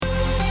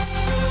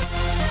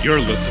You're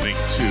listening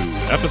to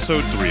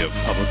episode 3 of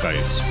Public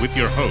Ice with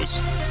your hosts,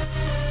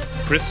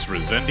 Chris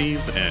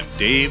Resendiz and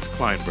Dave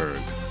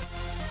Kleinberg.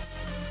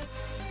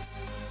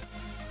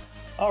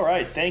 All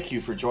right, thank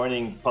you for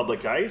joining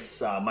Public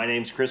Ice. My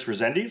name's Chris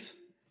Resendiz.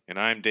 And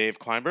I'm Dave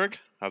Kleinberg.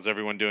 How's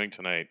everyone doing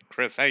tonight?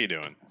 Chris, how you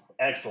doing?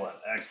 Excellent.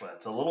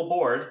 It's a little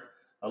bored,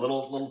 a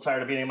little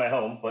tired of being in my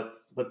home,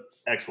 but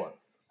excellent.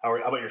 How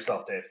about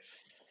yourself, Dave?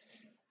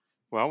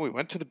 Well, we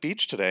went to the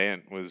beach today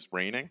and it was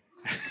raining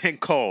and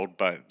cold,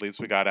 but at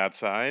least we got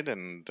outside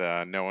and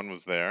no one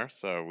was there,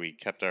 so we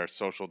kept our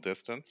social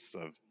distance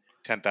of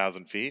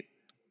 10,000 feet.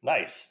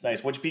 Nice.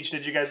 Which beach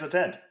did you guys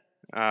attend?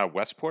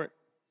 Westport.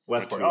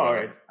 Westport. All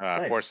right.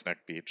 Nice. Horseneck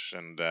Beach,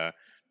 and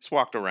just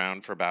walked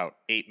around for about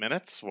 8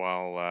 minutes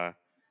while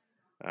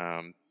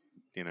it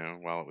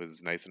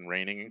was nice and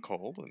raining and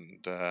cold,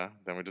 and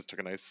then we just took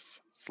a nice,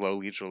 slow,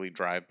 leisurely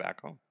drive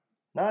back home.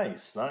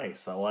 Nice.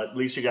 Well, at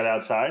least you got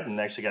outside and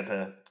actually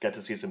got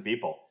to see some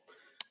people.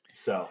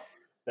 So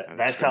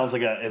that sounds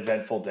like an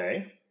eventful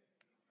day.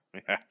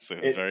 Yeah, so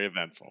it was very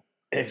eventful.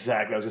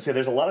 Exactly. I was going to say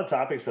there's a lot of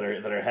topics that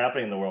are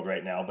happening in the world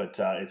right now, but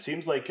it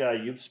seems like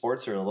youth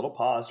sports are a little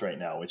paused right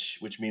now, which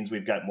means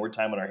we've got more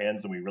time on our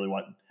hands than we really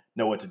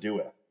know what to do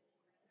with.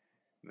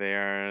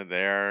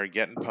 They're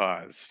getting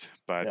paused,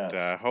 but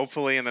yes.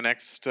 Hopefully in the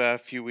next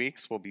few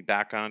weeks we'll be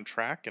back on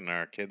track and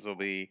our kids will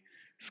be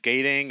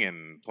skating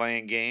and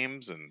playing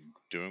games and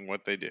doing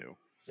what they do.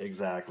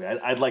 Exactly.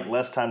 I'd like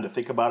less time to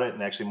think about it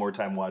and actually more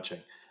time watching.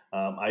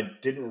 I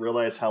didn't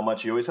realize how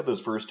much you always have those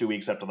first 2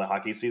 weeks after the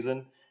hockey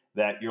season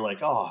that you're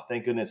like, oh,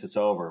 thank goodness it's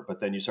over. But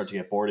then you start to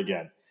get bored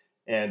again.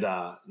 And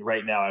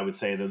right now I would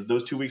say that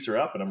those 2 weeks are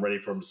up and I'm ready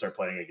for them to start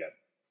playing again.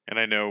 And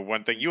I know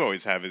one thing you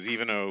always have is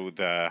even though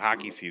the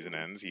hockey season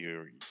ends,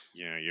 your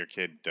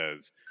kid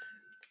does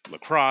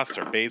lacrosse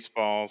or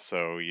baseball,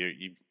 so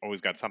you've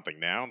always got something.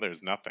 Now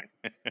there's nothing.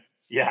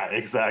 Yeah,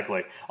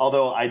 exactly.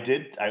 Although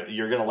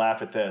you're going to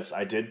laugh at this.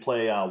 I did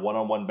play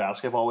one-on-one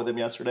basketball with him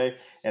yesterday,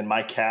 and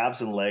my calves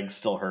and legs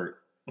still hurt.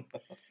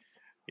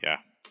 Yeah,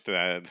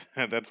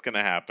 that's going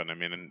to happen. I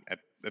mean,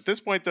 at this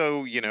point, though,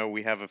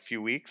 we have a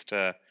few weeks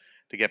to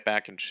get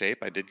back in shape.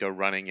 I did go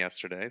running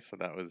yesterday, so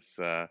that was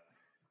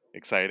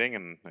exciting,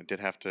 and I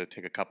did have to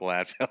take a couple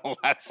Advil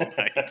last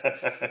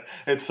night.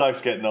 It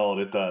sucks getting old.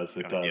 It does.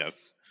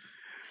 Yes.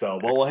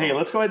 So, well, hey,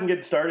 let's go ahead and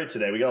get started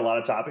today. We got a lot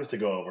of topics to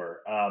go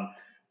over.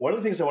 One of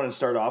the things I wanted to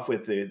start off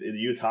with the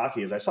youth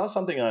hockey is I saw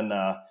something on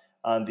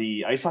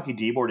the Ice Hockey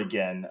D board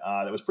again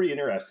that was pretty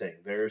interesting.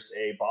 There's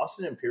a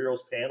Boston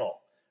Imperials panel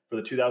for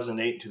the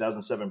 2008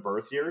 2007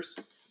 birth years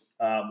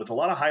with a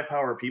lot of high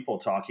power people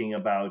talking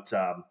about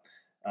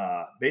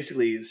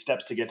basically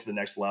steps to get to the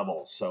next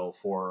level. So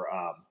for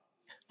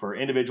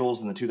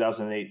individuals in the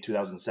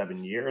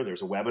 2008-2007 year,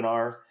 there's a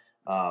webinar.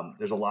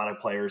 There's a lot of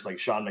players like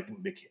Sean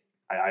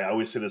I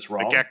always say this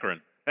wrong.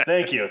 McEachran.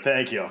 Thank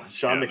you.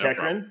 Sean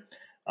McEachran.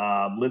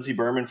 Lindsey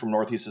Berman from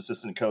Northeast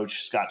assistant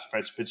coach Scott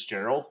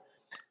Fitzgerald.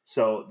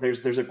 So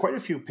there's quite a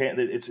few.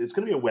 It's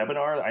going to be a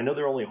webinar. I know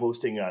they're only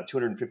hosting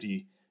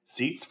 250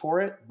 seats for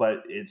it,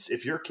 but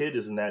if your kid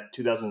is in that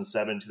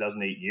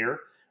 2007-2008 year,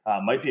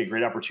 might be a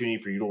great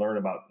opportunity for you to learn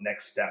about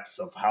next steps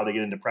of how they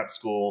get into prep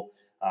school,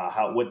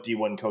 what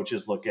D1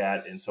 coaches look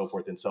at, and so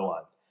forth and so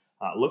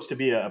on. Looks to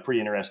be a pretty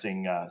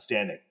interesting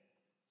standing.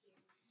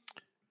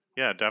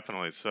 Yeah,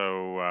 definitely.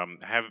 So,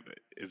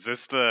 is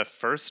this the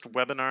first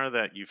webinar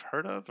that you've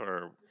heard of,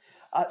 or?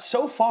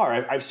 So far,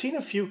 I've seen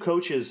a few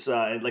coaches,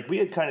 like we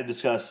had kind of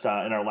discussed in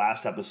our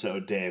last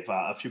episode, Dave.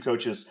 A few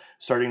coaches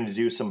starting to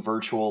do some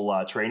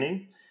virtual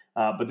training,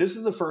 but this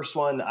is the first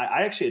one.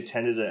 I actually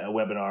attended a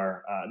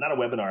webinar, not a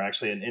webinar,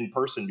 actually, an in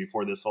person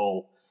before this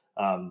whole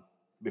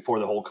before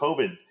the whole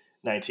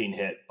COVID-19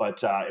 hit.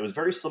 But it was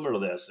very similar to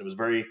this. It was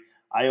very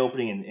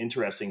eye-opening and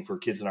interesting for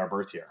kids in our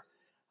birth year.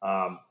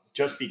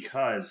 Just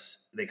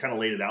because they kind of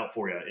laid it out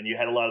for you. And you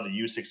had a lot of the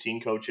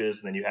U16 coaches,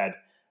 and then you had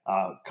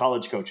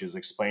college coaches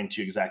explain to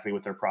you exactly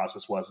what their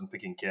process was in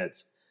picking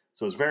kids.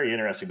 So it was very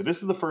interesting. But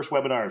this is the first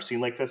webinar I've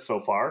seen like this so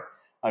far.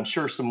 I'm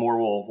sure some more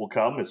will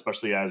come,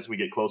 especially as we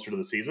get closer to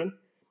the season.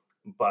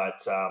 But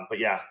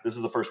yeah, this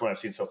is the first one I've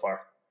seen so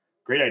far.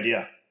 Great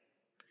idea.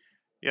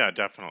 Yeah,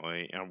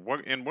 definitely. And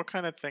what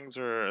kind of things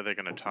are they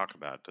going to talk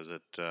about? Does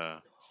it?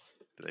 Do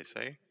they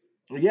say?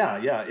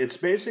 Yeah. It's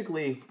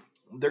basically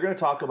they're going to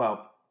talk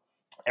about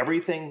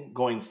everything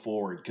going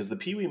forward, because the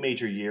Pee Wee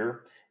major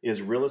year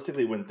is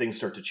realistically when things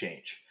start to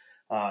change.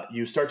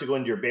 You start to go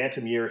into your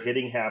bantam year,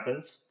 hitting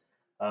happens,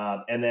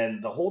 and then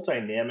the whole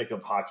dynamic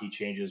of hockey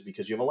changes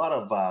because you have a lot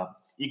of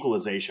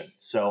equalization.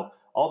 So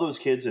all those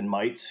kids in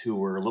mites who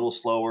were a little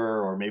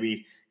slower or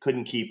maybe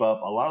couldn't keep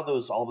up, a lot of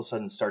those all of a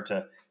sudden start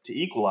to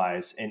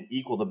equalize and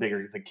equal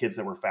the kids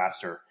that were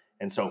faster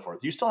and so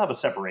forth. You still have a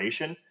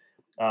separation,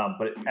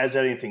 but as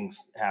anything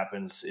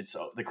happens,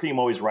 the cream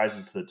always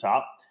rises to the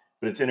top.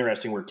 But it's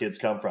interesting where kids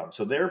come from.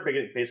 So they're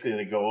basically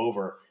going to go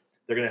over.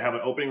 They're going to have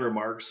an opening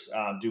remarks,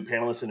 do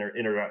panelists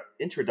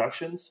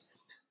introductions,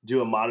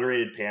 do a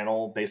moderated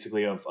panel,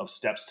 basically of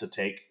steps to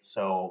take.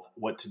 So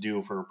what to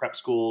do for prep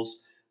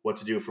schools, what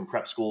to do from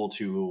prep school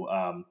to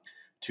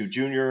to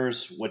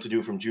juniors, what to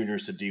do from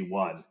juniors to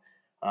D1,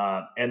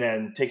 and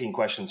then taking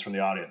questions from the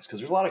audience because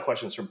there's a lot of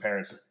questions from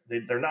parents.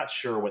 They're not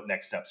sure what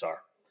next steps are.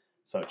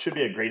 So it should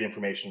be a great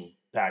information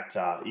packed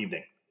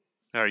evening.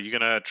 Are you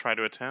going to try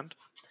to attend?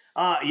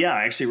 Yeah,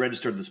 I actually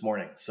registered this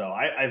morning. So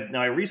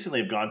I recently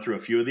have gone through a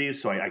few of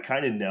these, so I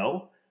kind of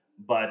know,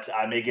 but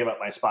I may give up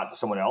my spot to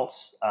someone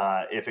else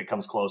if it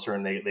comes closer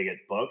and they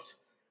get booked.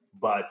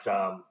 But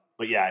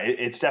yeah,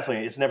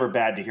 it's never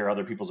bad to hear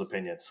other people's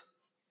opinions.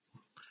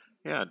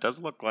 Yeah, it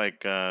does look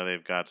like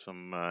they've got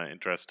some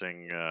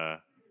interesting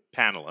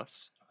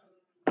panelists.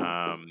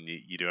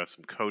 You do have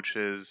some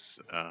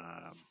coaches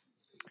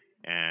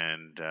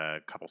and a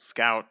couple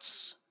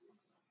scouts.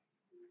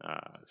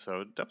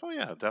 So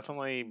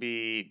definitely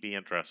be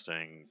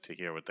interesting to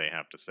hear what they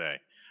have to say.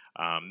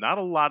 Not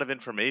a lot of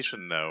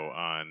information though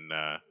on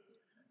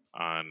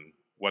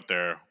what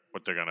they're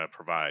going to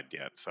provide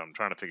yet. So I'm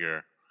trying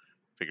to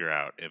figure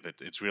out if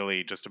it's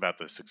really just about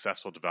the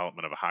successful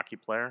development of a hockey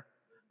player.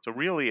 So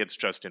really, it's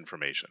just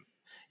information.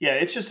 Yeah,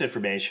 it's just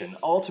information.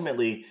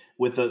 Ultimately,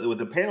 with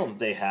the panel that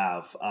they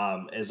have,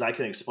 as I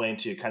can explain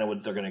to you, kind of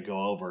what they're going to go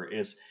over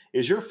is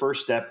your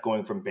first step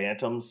going from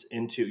bantams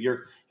into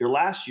your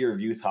last year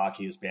of youth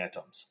hockey is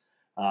bantams.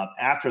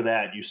 After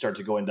that, you start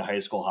to go into high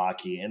school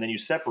hockey, and then you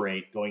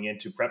separate going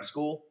into prep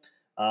school,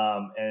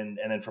 and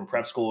then from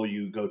prep school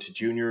you go to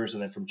juniors,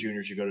 and then from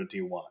juniors you go to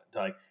D1,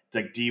 like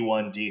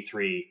D1,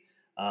 D3,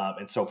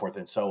 and so forth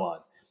and so on.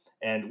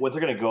 And what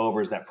they're going to go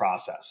over is that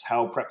process,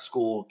 how prep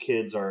school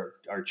kids are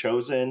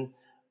chosen,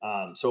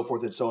 so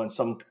forth and so on.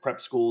 Some prep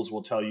schools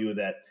will tell you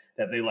that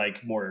they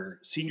like more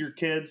senior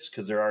kids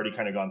because they're already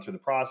kind of gone through the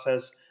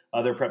process.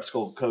 Other prep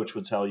school coach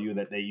would tell you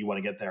that you want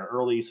to get there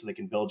early so they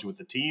can build you with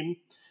the team.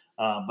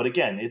 But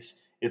again,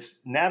 it's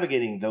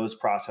navigating those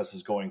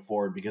processes going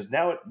forward because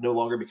now it no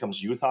longer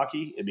becomes youth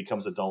hockey; it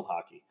becomes adult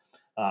hockey,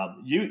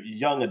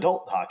 young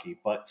adult hockey,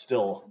 but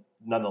still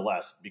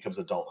nonetheless becomes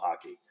adult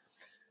hockey.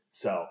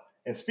 So.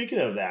 And speaking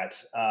of that,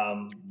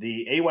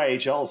 the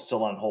AYHL is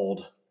still on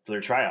hold for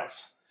their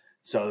tryouts.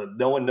 So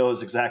no one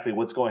knows exactly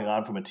what's going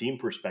on from a team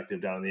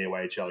perspective down in the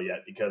AYHL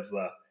yet because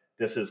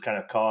this has kind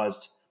of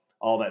caused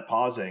all that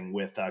pausing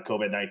with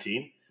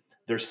COVID-19.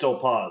 They're still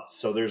paused.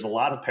 So there's a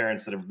lot of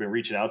parents that have been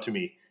reaching out to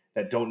me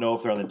that don't know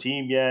if they're on the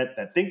team yet,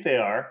 that think they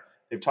are.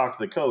 They've talked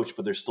to the coach,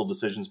 but there's still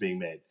decisions being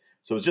made.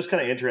 So it's just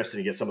kind of interesting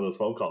to get some of those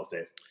phone calls,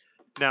 Dave.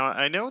 Now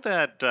I know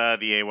that the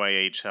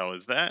AYHL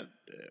is that.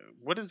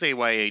 What does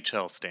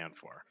AYHL stand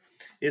for?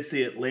 It's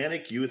the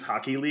Atlantic Youth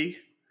Hockey League.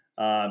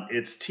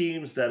 It's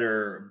teams that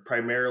are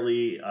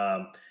primarily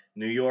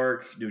New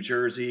York, New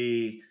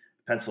Jersey,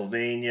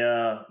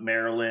 Pennsylvania,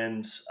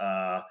 Maryland,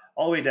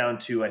 all the way down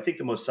to I think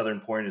the most southern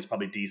point is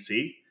probably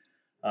DC,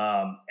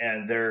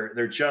 and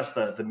they're just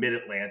the Mid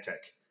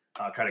Atlantic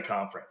kind of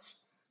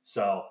conference.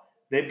 So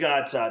they've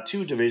got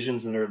two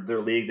divisions in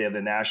their league. They have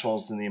the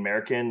Nationals and the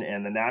American,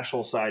 and the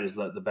national side is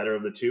the better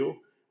of the two.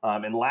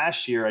 And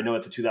last year, I know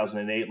at the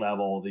 2008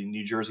 level, the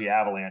New Jersey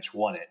Avalanche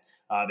won it.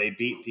 They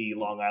beat the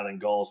Long Island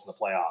Gulls in the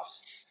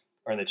playoffs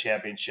or in the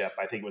championship.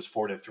 I think it was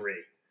 4-3.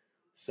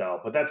 So,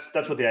 but that's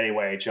what the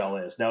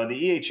AYHL is. Now in the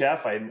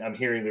EHF, I'm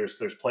hearing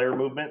there's player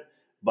movement,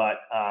 but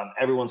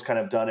everyone's kind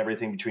of done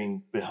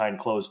everything behind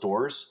closed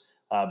doors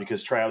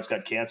because tryouts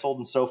got canceled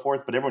and so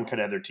forth. But everyone kind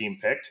of had their team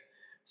picked.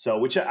 So,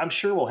 which I'm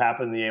sure will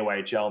happen in the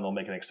AYHL, and they'll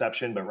make an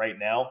exception. But right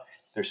now,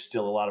 there's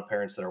still a lot of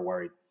parents that are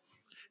worried.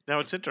 Now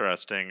it's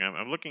interesting.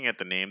 I'm looking at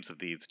the names of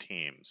these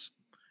teams,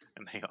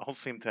 and they all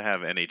seem to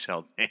have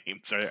NHL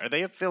names. Are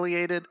they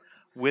affiliated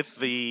with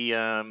the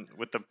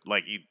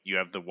like you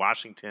have the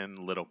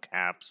Washington Little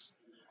Caps?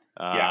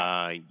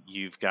 Yeah.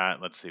 You've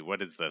got, let's see,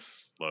 what is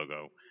this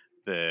logo?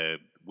 The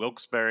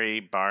Wilkes-Barre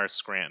Bar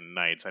Scranton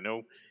Knights. I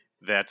know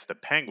that's the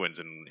Penguins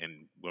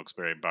in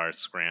Wilkes-Barre Bar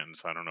Scranton,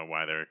 so I don't know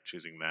why they're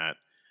choosing that.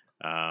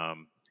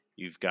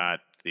 You've got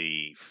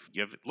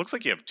it looks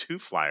like you have two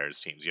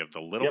Flyers teams. You have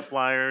the Little Yep.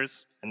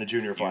 Flyers And the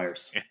Junior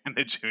Flyers. and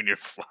the Junior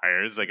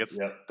Flyers. I guess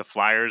Yep. the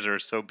Flyers are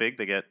so big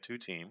they get two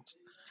teams.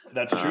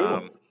 That's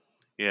true.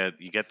 Yeah,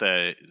 you get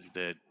the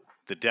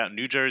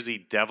New Jersey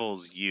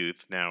Devils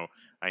youth. Now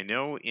I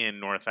know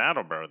in North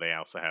Attleboro they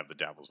also have the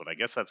Devils, but I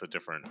guess that's a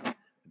different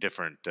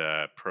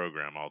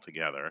program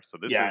altogether. So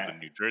this is the Yeah.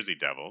 New Jersey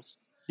Devils.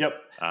 Yep.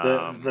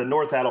 The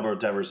North Attleboro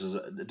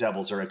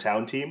Devils are a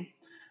town team,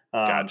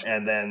 Gotcha.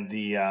 and then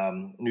the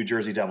New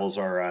Jersey Devils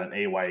are an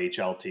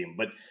AYHL team.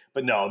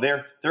 But no,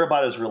 they're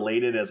about as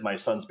related as my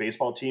son's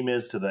baseball team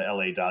is to the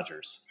LA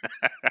Dodgers.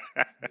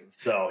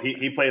 So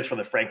he plays for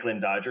the Franklin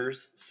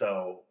Dodgers.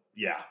 So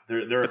yeah,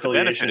 their But the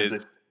benefit affiliations.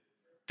 is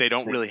they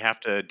don't really have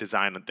to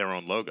design their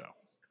own logo.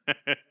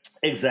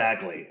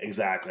 Exactly.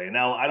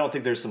 Now, I don't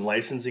think there's some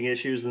licensing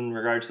issues in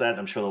regards to that.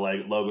 I'm sure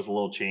the logo's a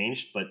little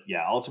changed, but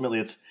yeah, ultimately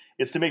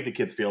it's to make the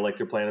kids feel like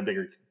they're playing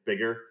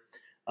bigger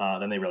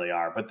than they really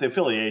are. But the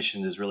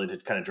affiliation is really to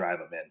kind of drive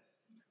them in.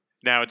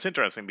 Now it's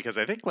interesting because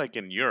I think like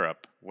in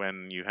Europe,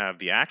 when you have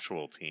the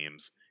actual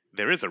teams,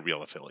 there is a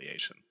real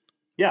affiliation.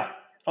 Yeah.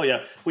 Oh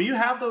yeah. Well, you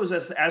have those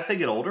as they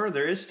get older.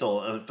 There is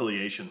still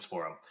affiliations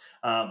for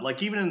them.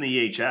 Like even in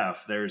the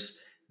EHF,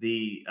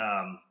 the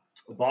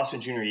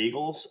Boston Junior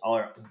Eagles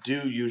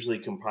do usually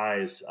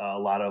comprise a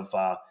lot of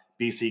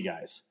BC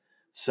guys.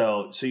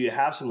 So you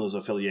have some of those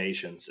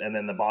affiliations, and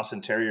then the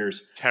Boston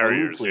Terriers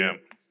Terriers, yeah. are Is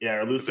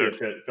there, loosely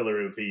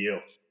affiliated with BU.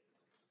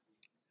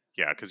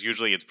 yeah, because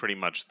usually it's pretty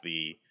much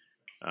the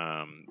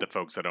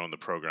folks that own the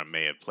program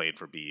may have played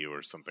for BU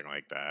or something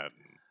like that.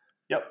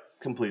 Yep,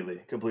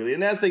 completely.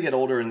 And as they get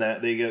older and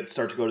that they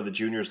start to go to the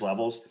juniors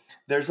levels,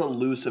 there's a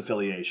loose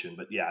affiliation,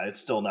 but yeah, it's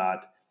still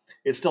not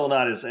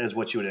as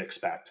what you would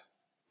expect.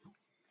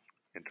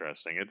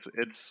 Interesting.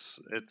 It's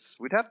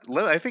we'd have to,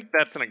 I think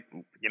that's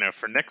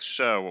for next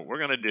show what we're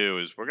gonna do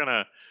is we're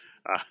gonna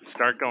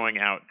start going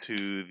out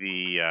to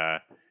the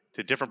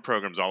to different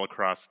programs all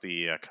across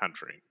the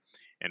country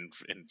and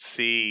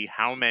see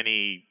how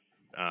many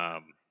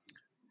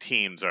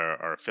teams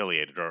are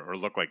affiliated or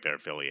look like they're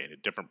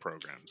affiliated, different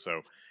programs.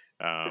 So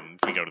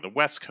if we go to the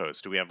West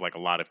Coast, do we have like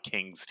a lot of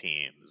Kings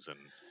teams and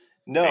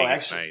No,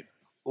 Vegas actually, Knights?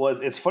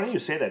 well, it's funny you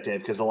say that, Dave,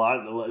 because in a lot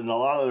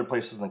of other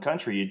places in the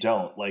country you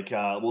don't. Like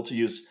we'll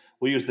use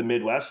the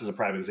Midwest as a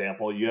prime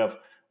example. You have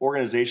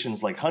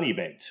organizations like Honey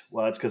Baked.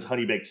 Well, that's because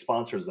Honey Baked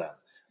sponsors them.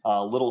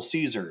 Little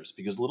Caesars,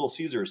 because Little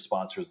Caesars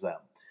sponsors them.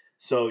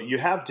 So you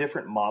have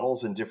different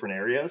models in different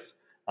areas.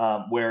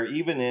 Where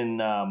even in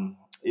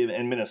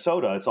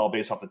Minnesota, it's all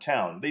based off the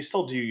town. They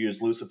still do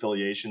use loose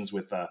affiliations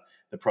with the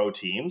pro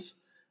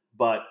teams,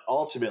 but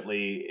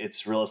ultimately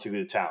it's realistically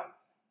the town.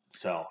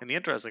 So And the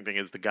interesting thing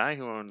is the guy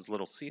who owns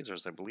Little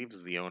Caesars, I believe,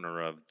 is the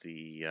owner of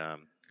the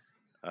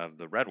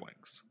Red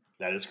Wings.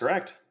 that is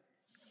correct.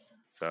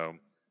 So,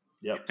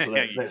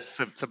 Yep.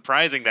 So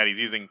surprising that he's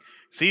using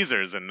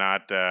Caesars and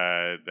not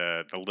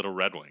the Little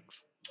Red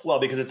Wings. well,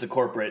 because it's it's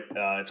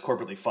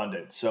corporately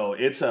funded. So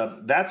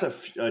that's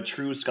a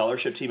true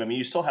scholarship team. I mean,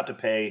 you still have to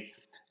pay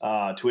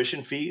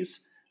tuition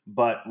fees,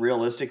 but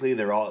realistically,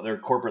 they're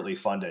corporately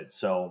funded.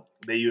 So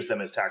they use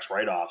them as tax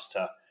write offs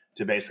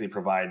to basically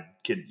provide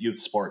youth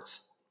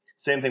sports.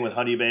 Same thing with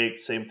Honey Baked.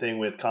 Same thing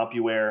with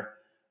CompuWare.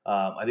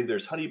 I think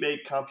there's Honey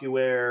Baked,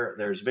 CompuWare.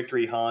 There's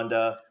Victory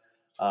Honda.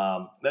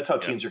 That's how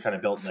teams are kind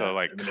of built. So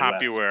like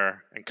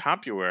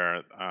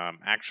CompuWare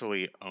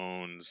actually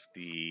owns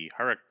the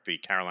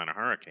Carolina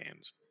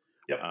Hurricanes.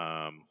 Yep.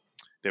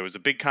 There was a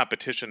big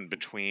competition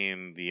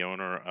between the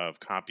owner of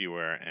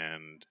CompuWare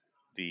and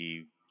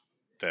the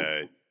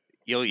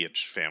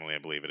Ilyich family, I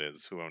believe it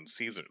is, who owns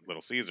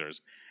Little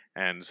Caesars,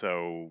 and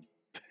so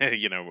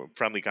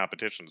friendly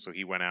competition. So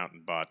he went out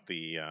and bought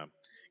the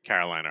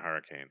Carolina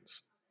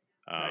Hurricanes.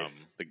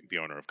 Nice. The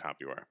owner of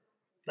CompuWare.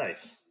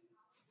 Nice.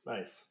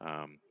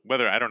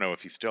 Whether I don't know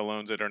if he still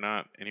owns it or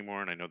not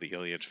anymore, and I know the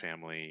Ilyich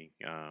family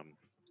a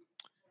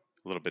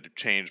little bit of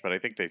change, but I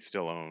think they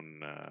still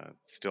own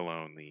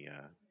the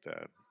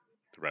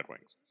Red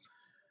Wings.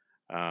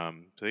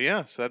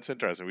 So that's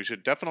interesting. We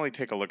should definitely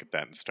take a look at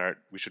that and start.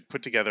 We should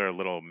put together a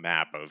little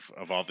map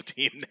of all the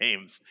team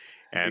names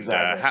and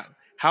Exactly.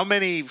 how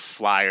many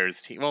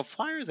Flyers team. Well,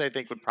 Flyers I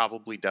think would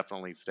probably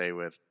definitely stay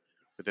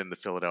within the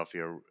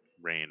Philadelphia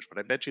range, but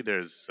I bet you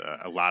there's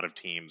a lot of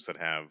teams that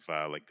have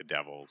like the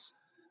Devils.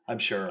 I'm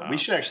sure we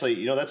should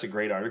actually. That's a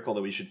great article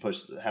that we should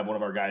have one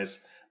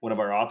of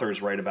our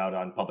authors write about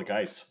on Public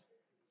Ice.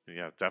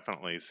 Yeah,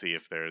 definitely see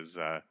if there's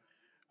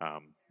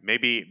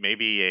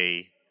maybe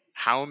a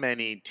how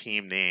many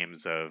team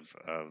names of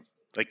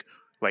like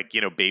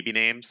baby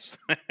names.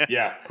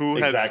 Yeah, Who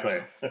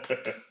exactly.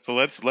 So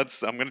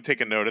let's I'm going to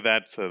take a note of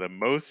that. So the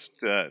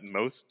most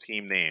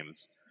team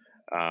names.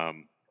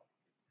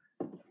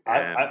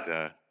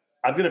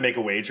 I'm going to make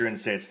a wager and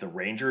say it's the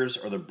Rangers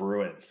or the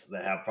Bruins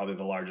that have probably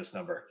the largest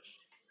number.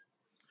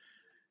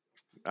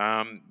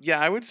 Yeah,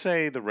 I would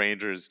say the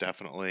Rangers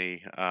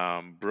definitely.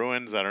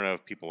 Bruins, I don't know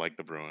if people like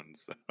the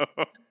Bruins.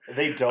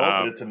 They don't,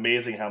 but it's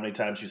amazing how many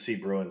times you see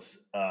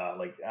Bruins,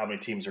 like how many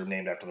teams are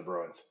named after the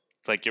Bruins.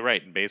 It's like you're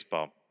right in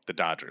baseball, the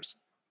Dodgers.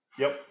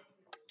 Yep,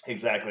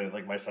 exactly.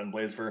 Like my son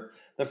plays for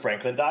the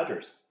Franklin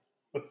Dodgers.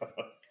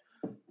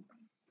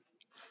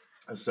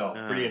 So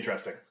pretty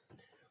interesting.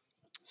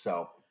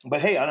 So,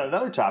 but hey, on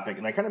another topic,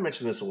 and I kind of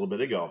mentioned this a little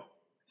bit ago,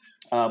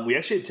 we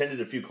actually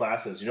attended a few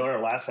classes. In our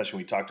last session,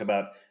 we talked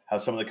about how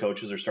some of the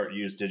coaches are starting to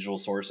use digital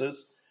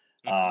sources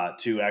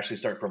to actually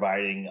start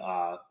providing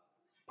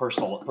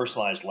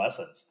personalized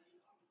lessons.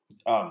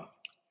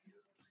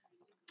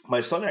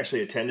 My son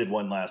actually attended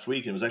one last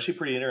week, and it was actually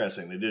pretty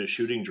interesting. They did a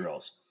shooting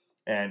drills,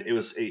 and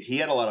he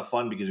had a lot of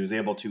fun because he was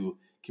able to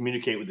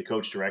communicate with the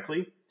coach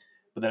directly,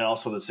 but then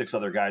also the 6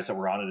 other guys that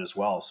were on it as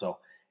well. So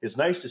it's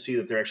nice to see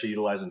that they're actually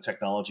utilizing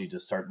technology to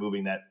start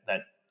moving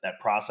that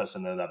process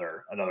in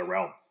another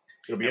realm.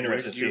 It'll be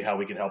interesting to see how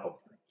we can help them.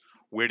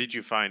 Where did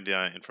you find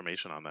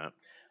information on that?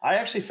 I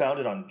actually found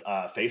it on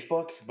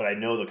Facebook, but I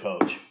know the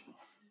coach.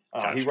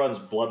 Gotcha. He runs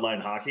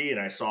Bloodline Hockey, and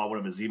I saw one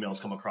of his emails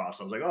come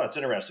across. I was like, oh, that's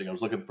interesting. I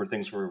was looking for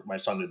things for my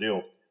son to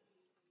do.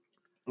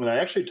 And I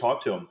actually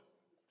talked to him.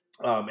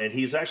 And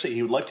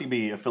he would like to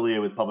be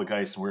affiliated with Public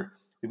Ice. And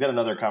we've got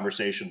another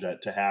conversation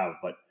to have,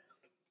 but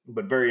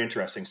very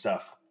interesting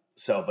stuff.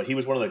 So, but he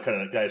was one of the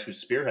kind of guys who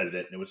spearheaded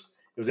it, and it was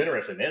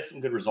interesting. They had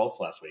some good results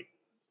last week.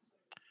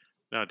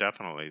 No,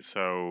 definitely.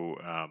 So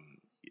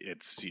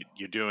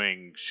you're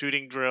doing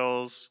shooting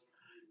drills.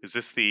 Is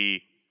this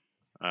the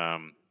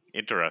um,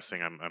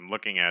 interesting? I'm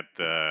looking at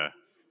the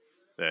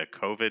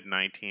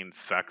COVID-19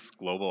 sucks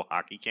global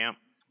hockey camp.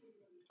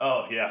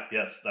 Oh yeah,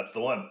 yes, that's the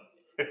one.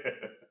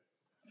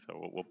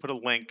 So we'll put a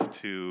link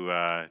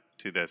to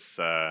this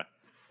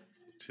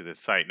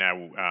site.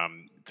 Now,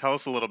 tell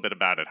us a little bit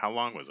about it. How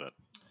long was it?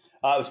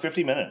 It was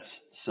 50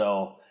 minutes.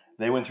 So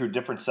they went through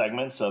different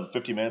segments of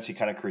 50 minutes. He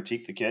kind of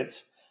critiqued the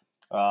kids.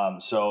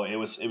 So it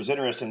was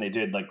interesting. They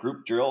did like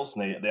group drills,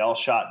 and they all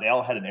shot. They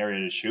all had an area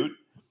to shoot.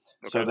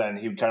 So Okay, then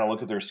he would kind of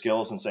look at their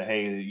skills and say,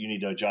 "Hey, you need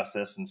to adjust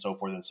this," and so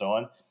forth and so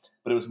on.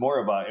 But it was more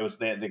of a. It was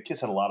the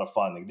kids had a lot of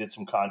fun. They did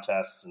some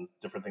contests and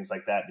different things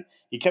like that.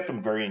 He kept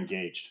them very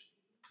engaged.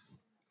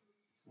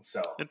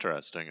 So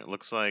interesting. It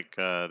looks like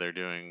they're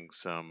doing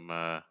some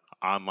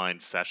online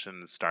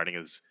sessions starting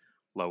as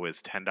low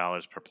as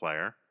 $10 per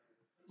player.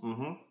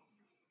 hmm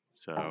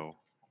So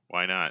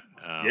why not?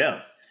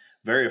 yeah,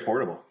 very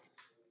affordable.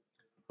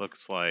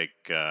 Looks like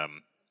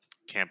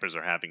campers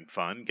are having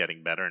fun,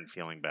 getting better, and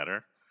feeling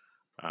better.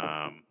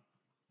 Um,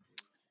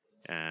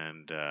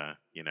 and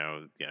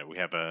we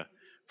have a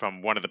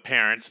from one of the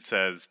parents. It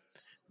says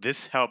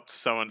this helped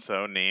so and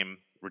so, name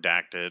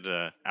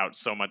redacted, out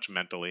so much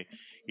mentally.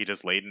 He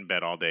just laid in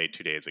bed all day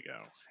 2 days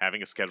ago.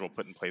 Having a schedule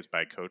put in place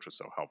by a coach was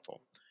so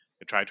helpful.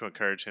 I tried to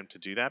encourage him to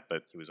do that,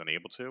 but he was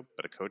unable to.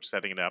 But a coach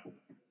setting it up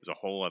is a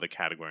whole other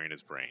category in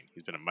his brain.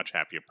 He's been a much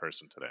happier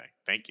person today.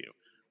 Thank you.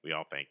 We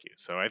all thank you.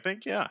 So I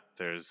think, yeah,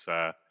 there's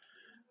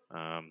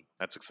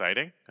that's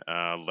exciting.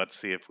 Let's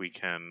see if we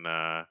can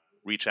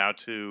reach out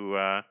to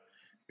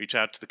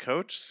the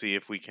coach, see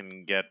if we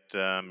can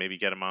maybe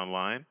get him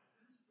online,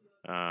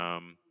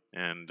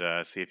 and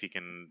see if he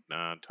can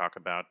talk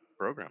about the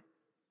program.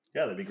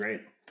 Yeah, that'd be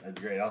great. That'd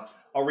be great.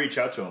 I'll reach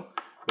out to him.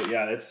 But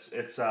yeah, it's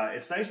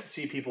nice to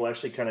see people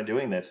actually kind of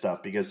doing that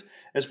stuff because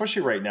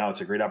especially right now,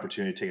 it's a great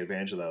opportunity to take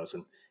advantage of those.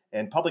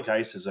 And public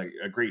ice is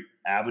a great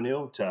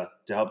avenue to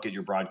help get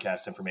your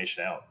broadcast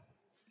information out.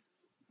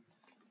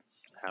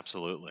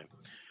 Absolutely.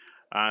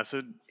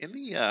 So in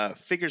the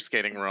figure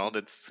skating world,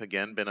 it's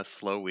again been a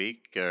slow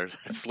week or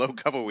a slow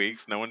couple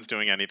weeks. No one's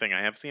doing anything.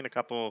 I have seen a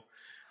couple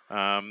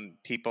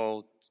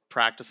people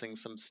practicing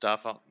some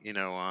stuff, on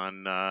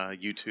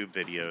YouTube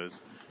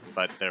videos,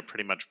 but they're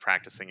pretty much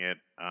practicing it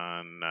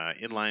on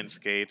inline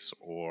skates.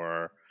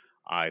 Or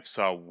I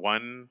saw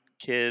one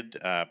kid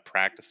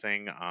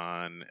practicing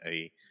on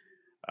a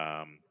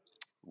um,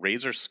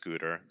 razor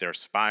scooter. They're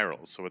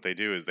spirals. So what they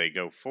do is they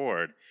go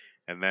forward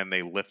and then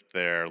they lift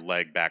their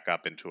leg back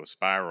up into a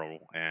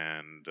spiral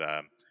and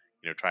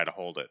try to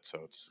hold it.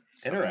 So it's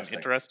some Interesting.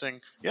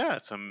 interesting, yeah,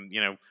 some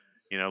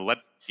let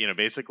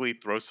basically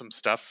throw some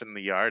stuff in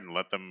the yard and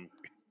let the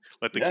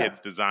Yeah.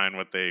 kids design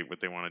what they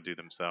want to do Well,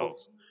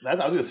 themselves. I was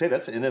going to say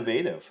that's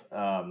innovative,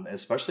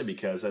 especially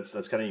because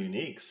that's kind of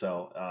unique.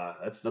 So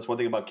that's one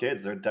thing about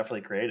kids; they're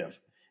definitely creative.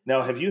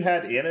 Now, have you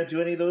had Anna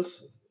do any of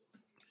those?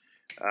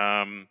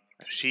 Um,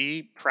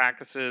 she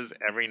practices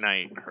every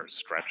night her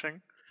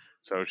stretching.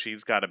 So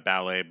she's got a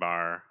ballet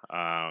bar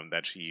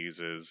that she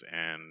uses,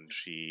 and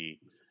she,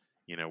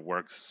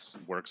 works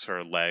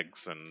her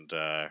legs and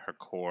her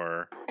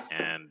core,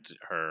 and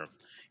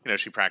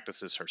she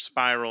practices her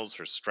spirals,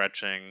 her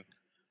stretching.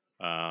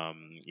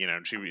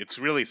 It's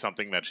really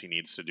something that she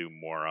needs to do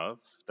more of.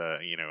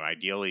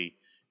 Ideally,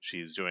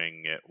 she's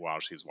doing it while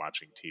she's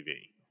watching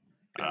TV.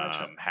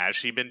 Gotcha. Has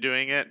she been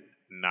doing it?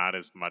 Not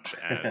as much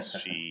as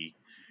she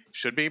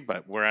should be,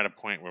 but we're at a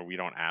point where we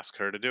don't ask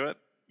her to do it.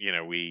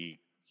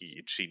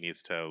 She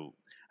needs to.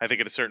 I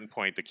think at a certain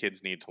point, the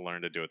kids need to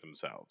learn to do it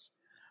themselves.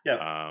 Yeah,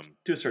 Um,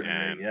 to a certain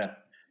degree. and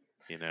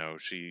Yeah.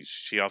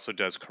 she also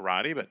does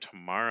karate, but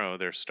tomorrow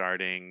they're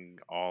starting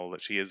all.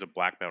 She is a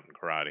black belt in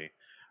karate,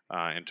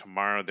 and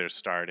tomorrow they're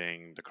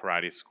starting the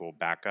karate school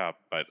back up,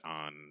 but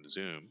on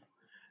Zoom.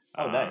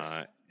 Oh,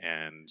 nice.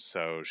 And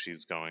so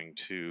she's going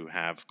to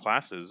have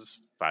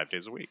classes 5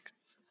 days a week.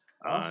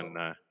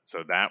 Awesome.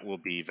 So that will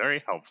be very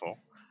helpful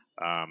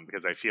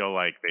because I feel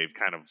like they've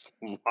kind of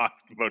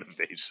lost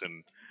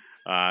motivation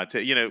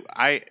to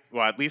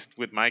at least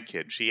with my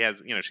kid, she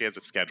has a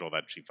schedule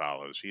that she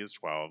follows. She is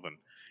 12, and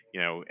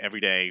every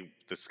day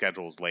the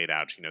schedule is laid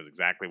out. She knows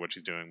exactly what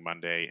she's doing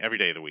Monday, every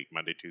day of the week: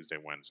 Monday, Tuesday,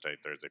 Wednesday,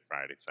 Thursday,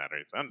 Friday,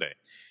 Saturday, Sunday.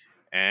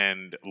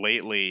 And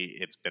lately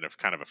it's been a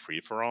kind of a free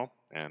for all,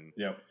 and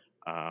Yep.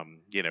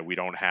 we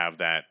don't have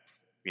that,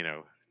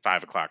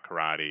 5 o'clock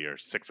karate or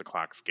 6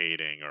 o'clock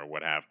skating or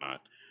what have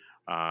not.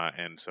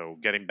 And so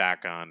getting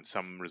back on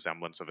some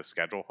resemblance of a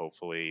schedule,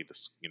 hopefully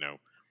this,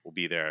 will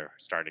be there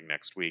starting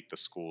next week. The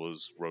school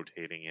is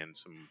rotating in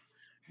some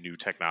new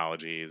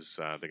technologies.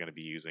 They're going to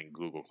be using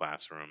Google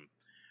Classroom.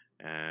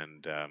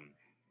 And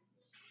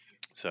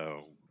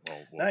so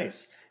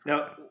Nice.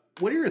 Now,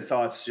 what are your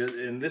thoughts?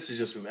 And this is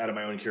just out of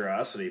my own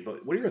curiosity,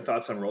 but what are your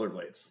thoughts on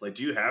rollerblades? Like,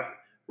 do you have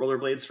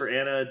rollerblades for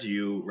Anna? Do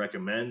you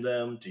recommend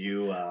them? Do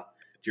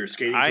your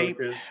skating I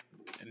coaches?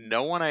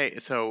 no one I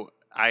so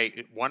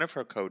I one of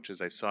her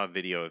coaches, I saw a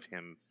video of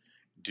him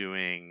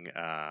doing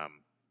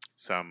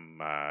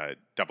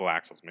double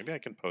axles. Maybe I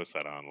can post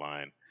that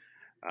online.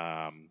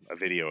 A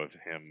video of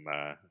him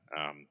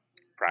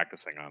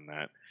practicing on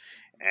that,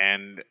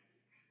 and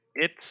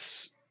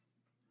it's.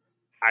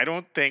 I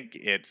don't think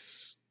it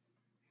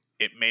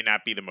may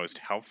not be the most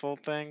helpful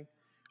thing.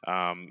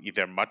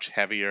 They're much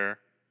heavier.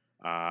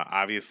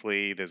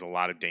 Obviously, there's a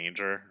lot of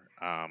danger.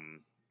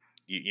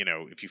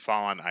 If you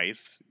fall on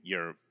ice,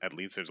 you're at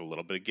least there's a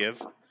little bit of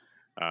give.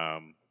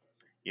 Um,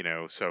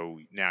 so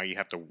now you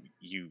have.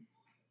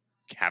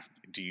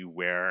 Do you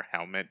wear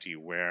helmet? Do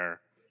you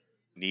wear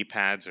knee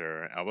pads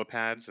or elbow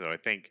pads? So I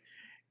think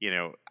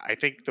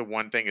the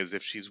one thing is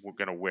if she's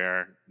going to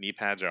wear knee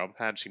pads or elbow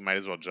pads, she might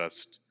as well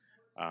just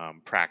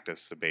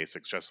practice the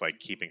basics, just like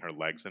keeping her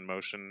legs in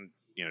motion.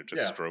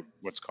 Just Yeah. stroke,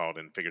 what's called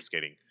in figure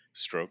skating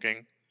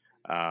stroking,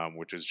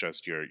 which is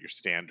just your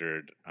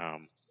standard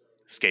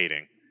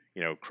skating.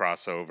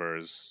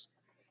 Crossovers,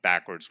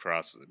 backwards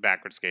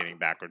skating,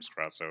 backwards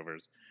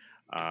crossovers,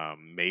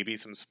 maybe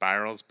some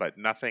spirals, but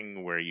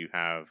nothing where you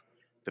have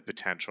the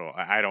potential.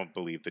 I don't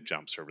believe the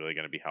jumps are really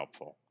going to be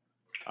helpful.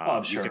 Oh,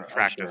 I'm You can sure. I'm sure.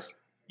 practice.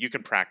 You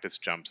can practice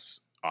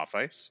jumps off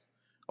ice.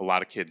 A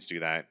lot of kids do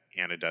that.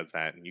 Anna does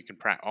that, and you can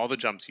all the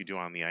jumps you do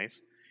on the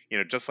ice.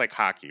 Just like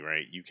hockey,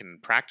 right? You can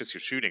practice your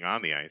shooting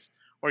on the ice,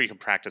 or you can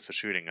practice the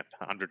shooting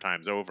 100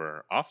 times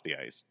over off the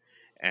ice,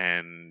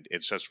 and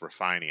it's just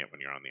refining it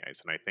when you're on the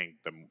ice. And I think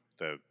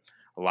the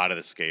a lot of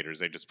the skaters,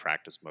 they just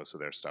practice most of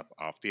their stuff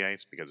off the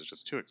ice because it's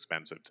just too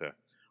expensive to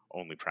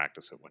only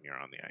practice it when you're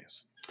on the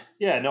ice.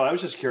 Yeah, no, I was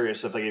just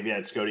curious if you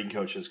had skating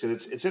coaches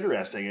because it's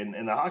interesting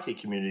in the hockey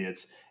community.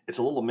 It's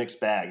a little mixed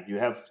bag. You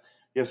have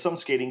some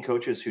skating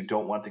coaches who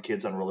don't want the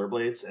kids on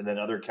rollerblades, and then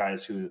other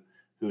guys who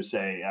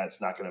say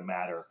it's not going to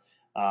matter.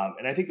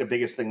 And I think the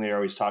biggest thing they're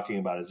always talking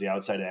about is the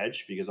outside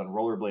edge because on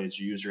rollerblades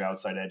you use your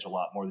outside edge a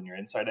lot more than your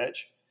inside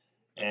edge,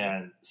 Hmm.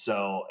 and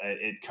so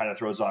it kind of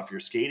throws off your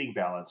skating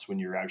balance when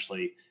you're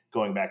actually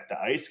going back to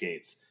ice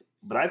skates.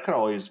 But I've kind of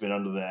always been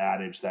under the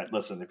adage that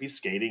listen, if he's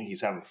skating, he's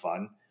having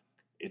fun,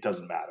 it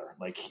doesn't matter.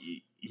 Like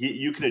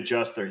you can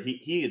adjust there.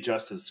 He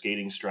adjusts his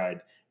skating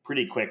stride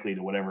pretty quickly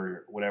to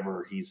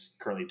whatever he's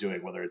currently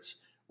doing, whether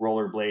it's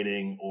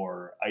rollerblading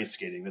or ice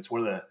skating. That's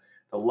one of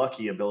the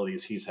lucky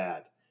abilities he's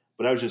had.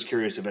 But I was just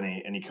curious if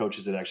any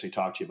coaches had actually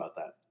talked to you about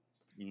that.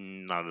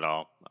 Not at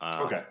all.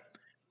 Okay.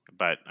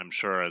 But I'm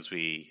sure as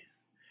we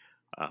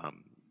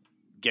um,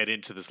 get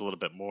into this a little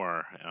bit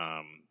more,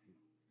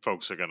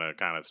 folks are going to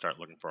kind of start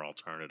looking for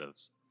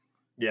alternatives.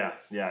 Yeah,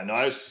 yeah. No,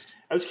 I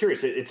was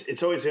curious.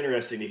 It's always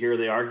interesting to hear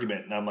the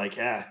argument, and I'm like,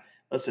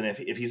 listen, if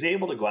he's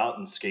able to go out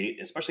and skate,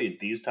 especially at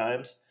these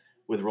times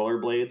with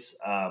rollerblades.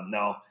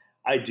 Now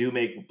I do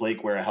make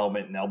Blake wear a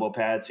helmet and elbow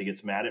pads. He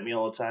gets mad at me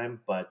all the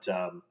time, but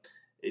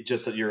it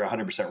just that you're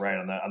 100% right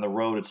on the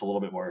road. It's a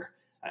little bit more.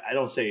 I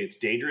don't say it's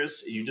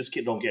dangerous. You just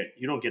don't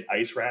get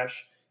ice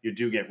rash. You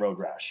do get road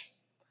rash.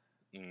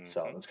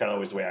 So Hmm. that's kind of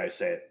always the way I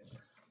say it.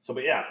 So,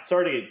 but yeah,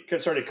 sorry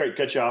to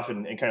cut you off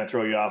and kind of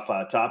throw you off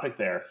topic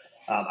there.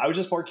 I was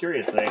just more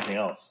curious than anything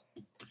else.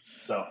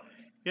 So,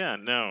 Yeah,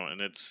 no,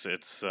 and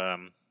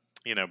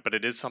but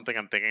it is something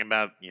I'm thinking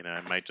about.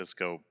 I might just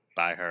go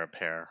buy her a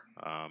pair.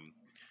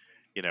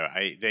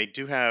 They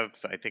do have.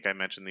 I think I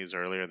mentioned these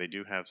earlier. They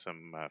do have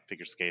some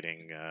figure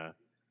skating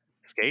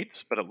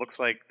skates, but it looks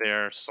like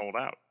they're sold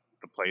out.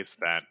 The place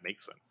that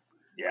makes them.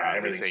 yeah, They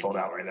everything's say sold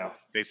out right now.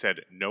 they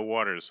said no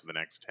orders for the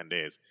next 10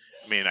 days.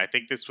 I mean, I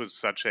think this was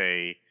such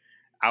a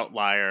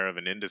outlier of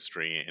an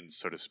industry, and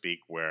so to speak,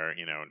 where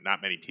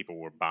not many people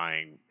were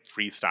buying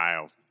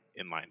freestyle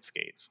inline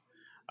skates.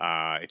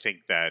 I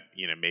think that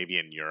maybe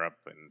in Europe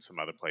and some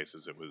other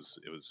places it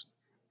was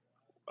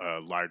a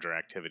larger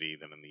activity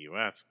than in the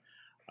U.S.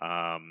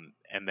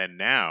 And then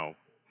now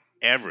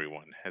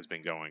everyone has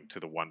been going to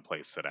the one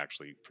place that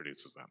actually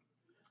produces them.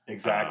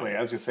 Exactly. Um,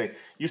 I was going to say,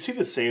 you see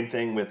the same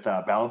thing with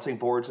balancing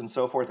boards and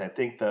so forth. I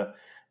think the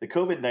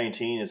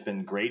COVID-19 has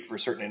been great for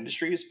certain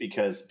industries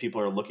because people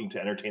are looking to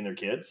entertain their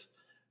kids.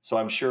 So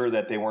I'm sure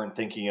that they weren't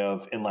thinking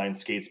of inline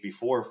skates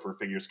before for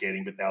figure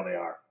skating, but now they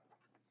are.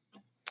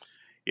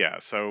 yeah,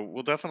 so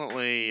we'll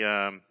definitely,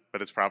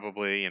 but it's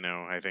probably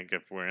I think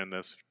if we're in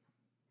this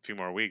few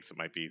more weeks, it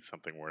might be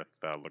something worth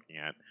looking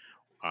at.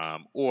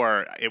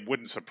 Or it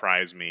wouldn't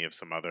surprise me if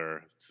some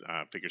other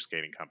figure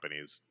skating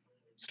companies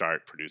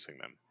start producing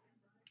them.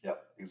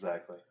 Yep,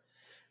 exactly.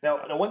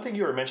 Now, one thing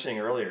you were mentioning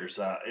earlier is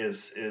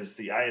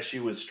the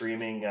ISU was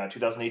streaming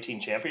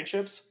 2018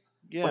 championships.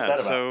 What's Yeah,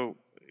 that about?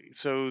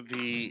 so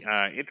the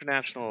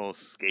International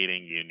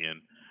Skating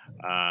Union,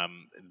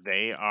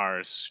 they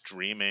are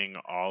streaming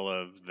all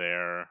of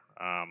their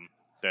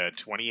the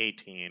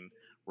 2018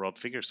 World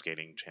Figure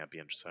Skating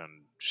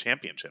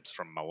Championships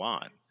from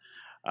Milan.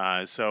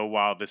 So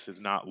while this is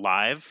not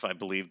live, I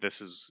believe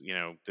this is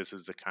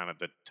the kind of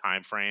the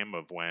time frame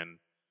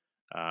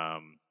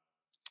um,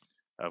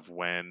 of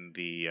when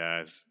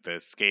the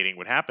skating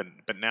would happen.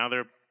 But now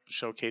they're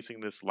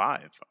showcasing this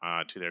live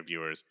to their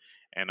viewers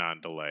and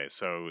on delay.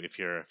 So if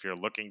you're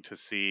looking to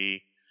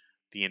see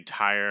the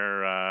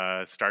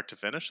entire start to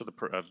finish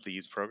of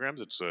these programs,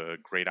 it's a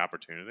great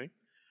opportunity.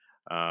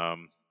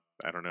 Um,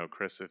 I don't know,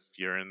 Chris, if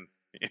you're going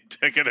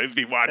to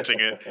be watching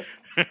it,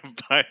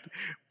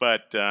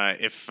 but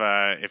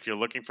if you're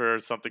looking for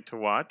something to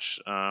watch,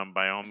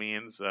 by all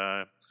means,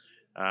 go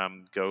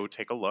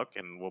take a look,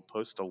 and we'll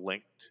post a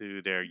link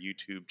to their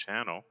YouTube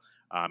channel.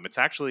 It's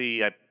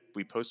actually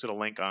we posted a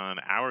link on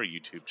our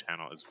YouTube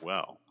channel as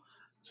well.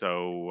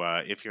 So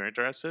if you're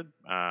interested,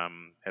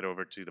 head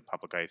over to the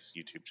Public Ice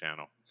YouTube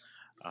channel.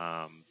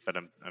 But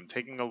I'm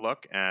taking a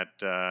look at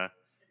they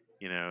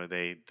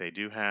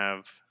do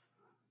have,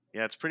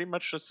 yeah, it's pretty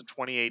much just the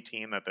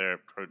 2018 that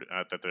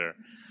that they're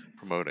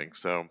promoting.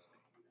 So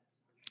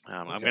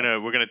Okay.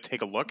 we're gonna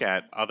take a look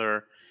at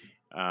other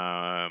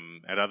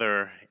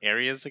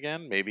areas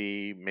again.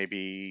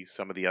 Maybe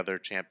some of the other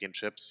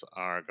championships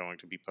are going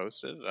to be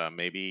posted.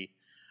 Maybe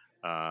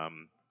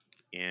um,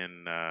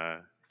 in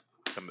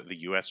some of the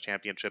U.S.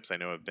 championships, I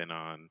know have been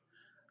on.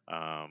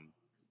 Um,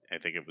 I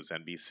think it was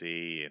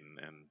NBC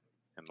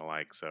and the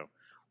like. So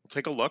we'll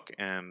take a look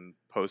and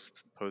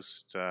post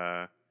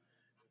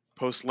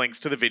links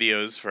to the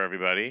videos for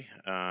everybody,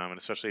 and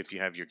especially if you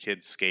have your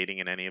kids skating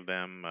in any of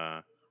them.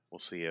 We'll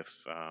see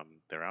if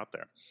they're out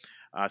there.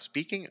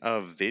 Speaking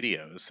of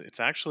videos, it's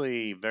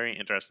actually very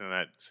interesting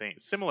that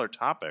similar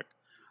topic,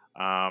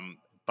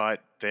 but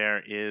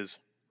there is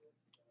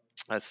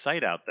a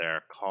site out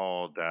there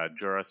called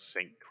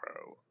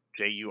Jurasynchro,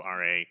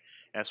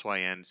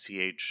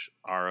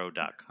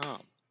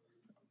 JURASYNCHRO.com.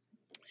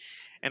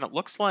 And it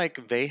looks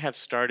like they have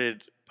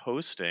started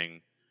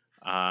posting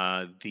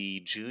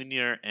the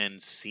junior and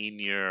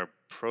senior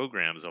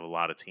programs of a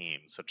lot of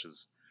teams, such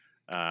as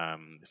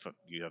if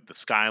you have the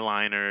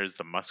Skyliners,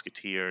 the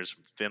Musketeers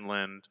from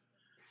Finland,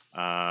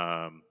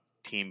 um,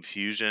 Team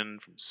Fusion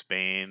from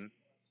Spain.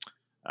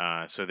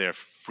 So their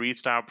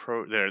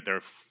their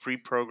free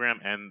program,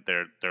 and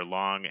their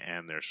long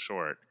and their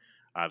short.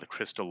 The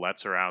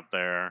Crystalettes are out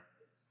there.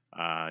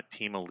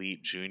 Team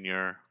Elite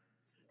Junior.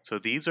 So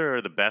these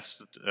are the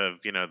best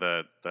of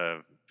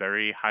the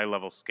very high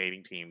level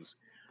skating teams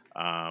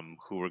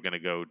who are going to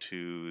go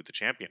to the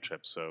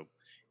championships. So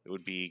it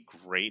would be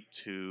great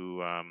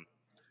to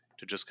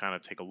just kind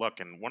of take a look.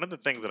 And one of the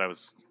things that I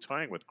was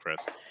toying with,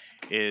 Chris,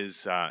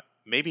 is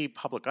maybe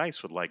Public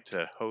Ice would like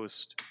to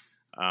host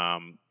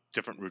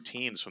different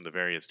routines from the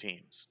various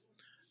teams.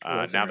 Oh,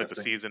 that's Now that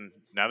interesting.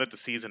 the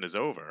season is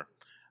over,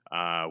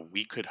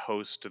 we could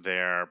host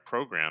their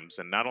programs,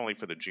 and not only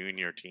for the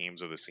junior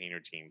teams or the senior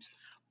teams,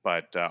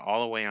 but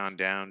all the way on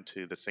down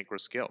to the synchro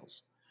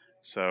skills.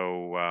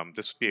 So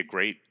this would be a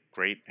great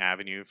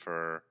avenue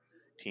for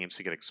teams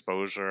to get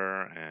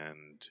exposure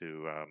and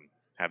to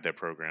have their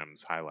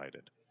programs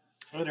highlighted.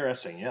 Oh,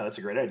 interesting. Yeah, that's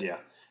a great idea.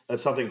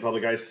 That's something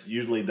Public Ice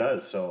usually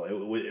does. So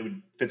it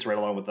fits right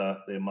along with the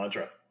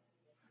mantra.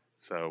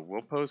 So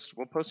we'll post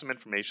some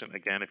information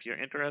again. If you're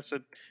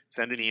interested,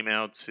 send an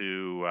email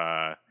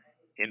to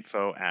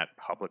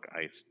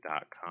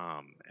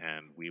info@publicice.com,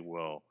 and we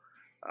will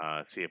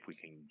see if we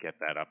can get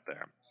that up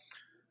there.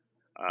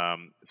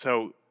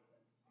 So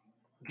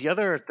the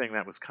other thing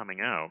that was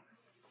coming out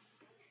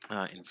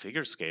in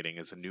figure skating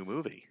is a new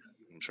movie.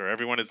 I'm sure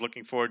everyone is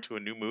looking forward to a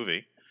new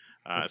movie,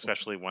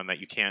 especially one that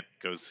you can't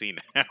go see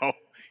now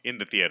in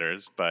the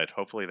theaters, but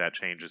hopefully that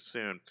changes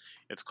soon.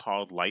 It's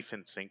called Life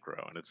in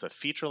Synchro, and it's a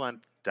feature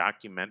length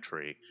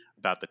documentary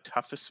about the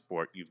toughest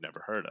sport you've never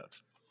heard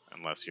of,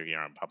 unless you're here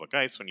on Public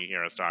Ice when you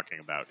hear us talking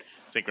about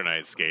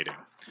synchronized skating.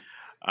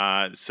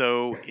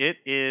 So it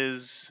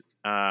is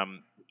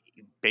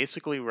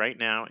basically right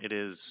now, it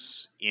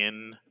is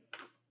in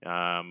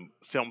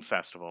film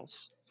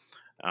festivals,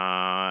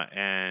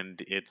 and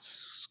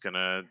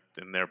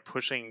and they're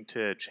pushing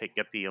to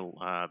get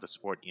the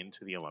sport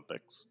into the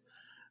Olympics.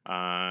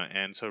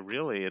 And so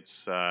really,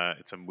 it's a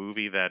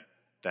movie that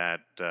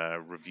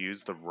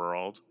reviews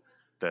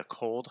the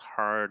cold,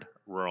 hard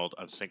world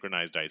of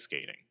synchronized ice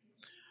skating.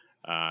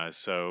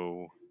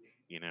 So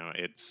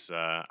it's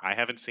I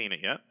haven't seen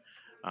it yet.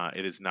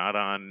 It is not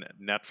on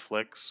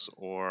Netflix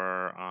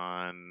or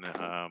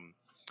on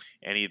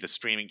any of the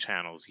streaming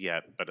channels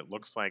yet, but it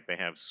looks like they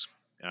have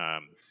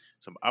um,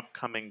 some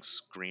upcoming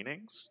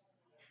screenings.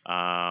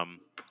 Um,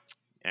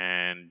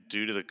 and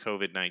due to the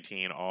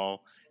COVID-19,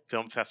 all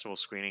film festival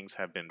screenings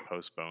have been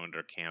postponed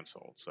or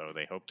canceled. So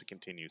they hope to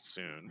continue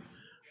soon,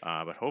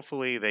 but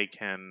hopefully they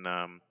can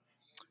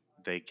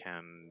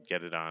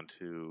get it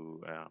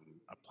onto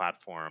a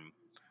platform,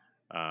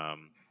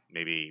 um,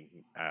 maybe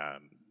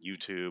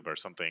YouTube or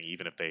something,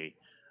 even if they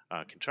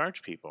can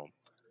charge people.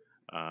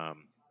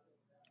 Um,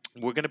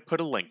 we're going to put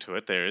a link to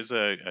it. There is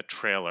a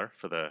trailer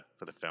for the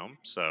film,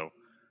 so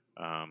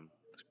um,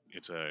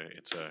 it's a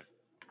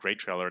great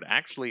trailer. It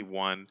actually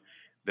won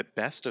the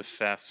Best of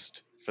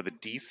Fest for the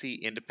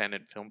DC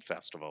Independent Film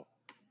Festival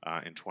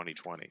in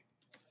 2020.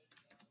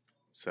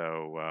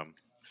 So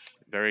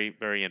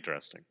very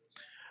interesting.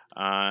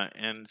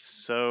 And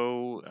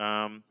so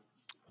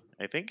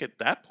I think at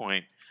that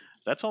point,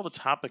 that's all the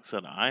topics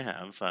that I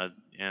have.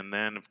 And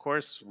then of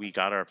course we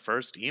got our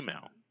first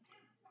email.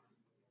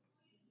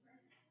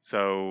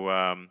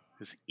 So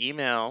his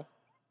email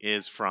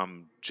is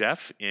from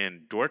Jeff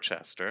in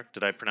Dorchester.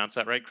 Did I pronounce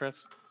that right,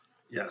 Chris?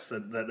 Yes,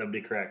 that would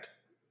be correct.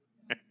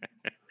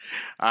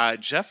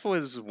 Jeff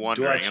was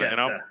wondering, and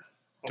I'll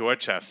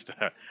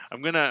Dorchester.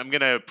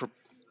 Dorchester.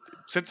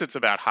 Since it's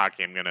about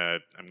hockey, I'm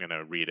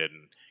gonna read it,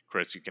 and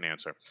Chris, you can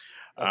answer.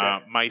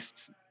 Okay. My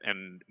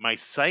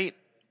site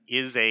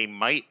is a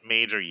Mite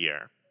major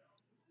year,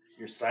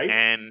 Your site?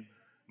 and I'm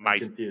my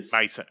confused.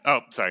 my son-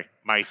 oh sorry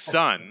my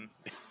son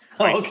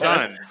my Oh, okay,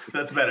 son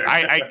that's better.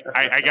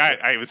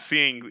 I was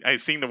seeing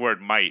the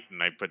word might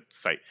and I put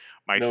site.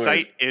 My No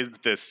site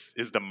worries.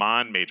 is the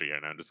Mon major year.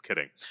 No, I'm just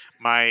kidding.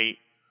 My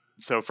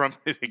so from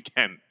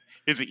again,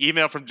 here's an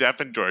email from Jeff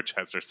in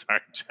Dorchester.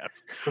 Sorry, Jeff.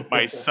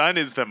 My son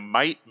is the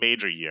Mite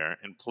major year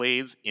and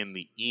plays in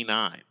the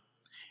E9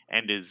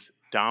 and is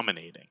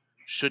dominating.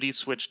 Should he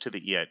switch to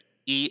the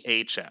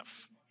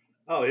EHF?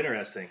 Oh,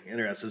 interesting.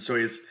 So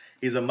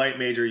he's a Mite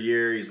major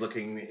year. He's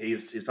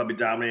probably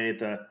dominated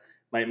the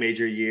Mite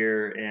major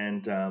year,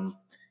 and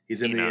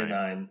he's in the E9.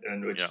 E9,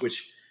 and Yeah.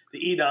 which the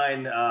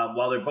E9,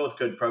 while they're both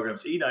good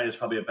programs, E9 is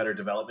probably a better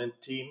development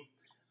team.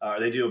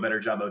 They do a better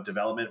job of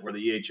development, where the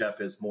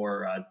EHF is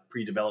more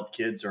pre-developed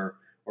kids or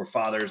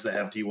fathers that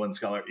have D1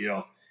 scholar,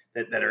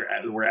 that are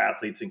were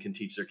athletes and can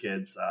teach their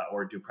kids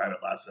or do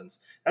private lessons.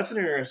 That's an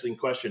interesting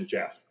question,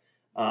 Jeff.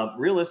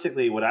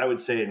 Realistically, what I would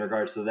say in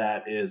regards to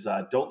that is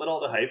don't let all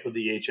the hype of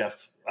the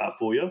EHF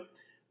fool you.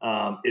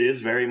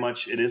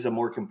 It is a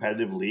more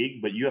competitive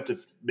league, but you have to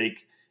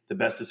make the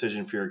best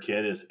decision for your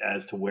kid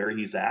as to where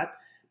he's at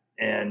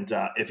and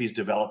if he's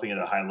developing at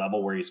a high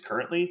level where he's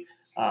currently.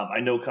 I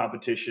know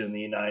competition in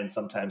the E9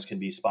 sometimes can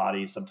be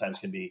spotty, sometimes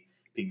can be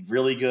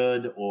really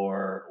good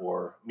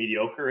or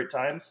mediocre at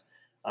times,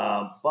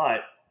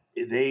 but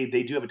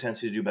they do have a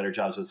tendency to do better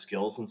jobs with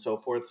skills and so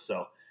forth.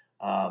 So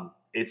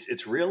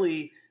it's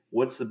really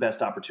what's the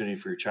best opportunity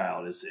for your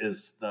child.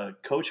 Is the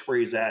coach where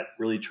he's at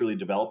really truly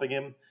developing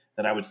him?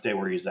 Then I would stay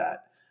where he's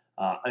at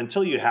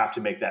until you have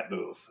to make that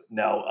move.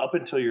 Now, up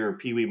until your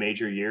Pee Wee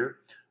major year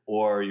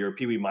or your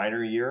Pee Wee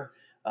minor year,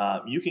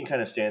 you can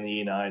kind of stay in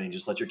the E9 and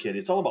just let your kid.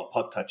 It's all about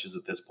puck touches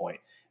at this point.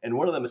 And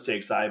one of the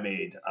mistakes I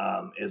made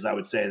is I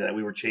would say that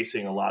we were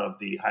chasing a lot of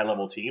the high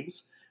level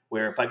teams.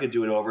 Where if I could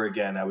do it over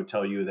again, I would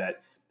tell you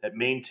that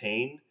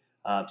maintain.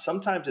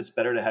 Sometimes it's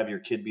better to have your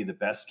kid be the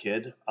best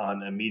kid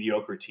on a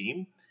mediocre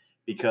team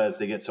because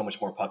they get so much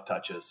more puck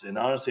touches. And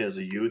honestly, as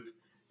a youth,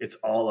 it's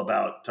all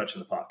about touching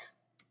the puck.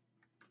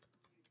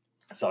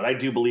 So I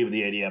do believe in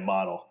the ADM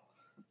model.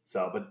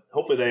 So, but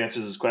hopefully that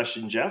answers this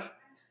question, Jeff.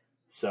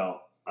 So,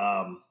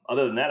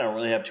 other than that, I don't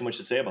really have too much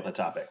to say about the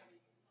topic.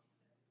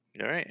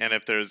 All right. And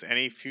if there's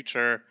any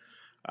future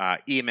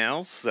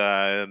emails,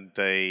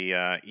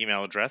 the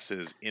email address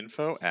is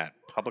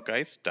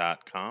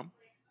info@publicice.com.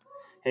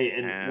 Hey,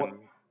 and what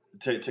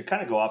And to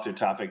kind of go off your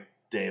topic,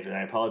 Dave, and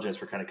I apologize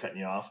for kind of cutting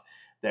you off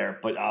there.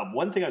 But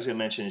one thing I was going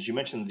to mention is you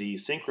mentioned the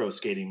synchro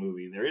skating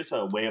movie. There is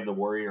a Way of the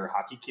Warrior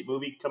hockey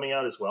movie coming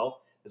out as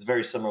well. It's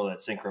very similar to that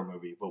synchro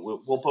movie, but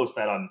we'll post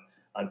that on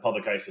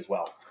Public Ice as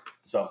well.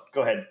 So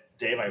go ahead,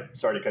 Dave. I'm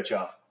sorry to cut you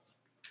off.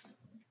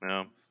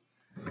 well,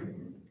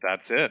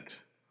 that's it.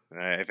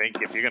 I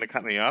think if you're going to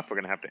cut me off, we're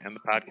going to have to end the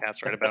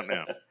podcast right about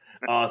now.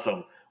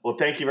 Awesome. Well,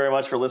 thank you very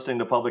much for listening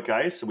to Public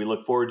Ice. We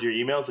look forward to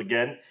your emails.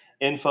 Again,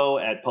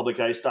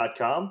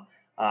 info@publicice.com.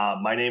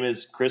 My name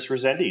is Chris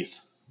Resendiz.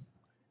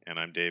 And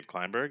I'm Dave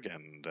Kleinberg,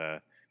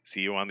 and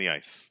see you on the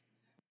ice.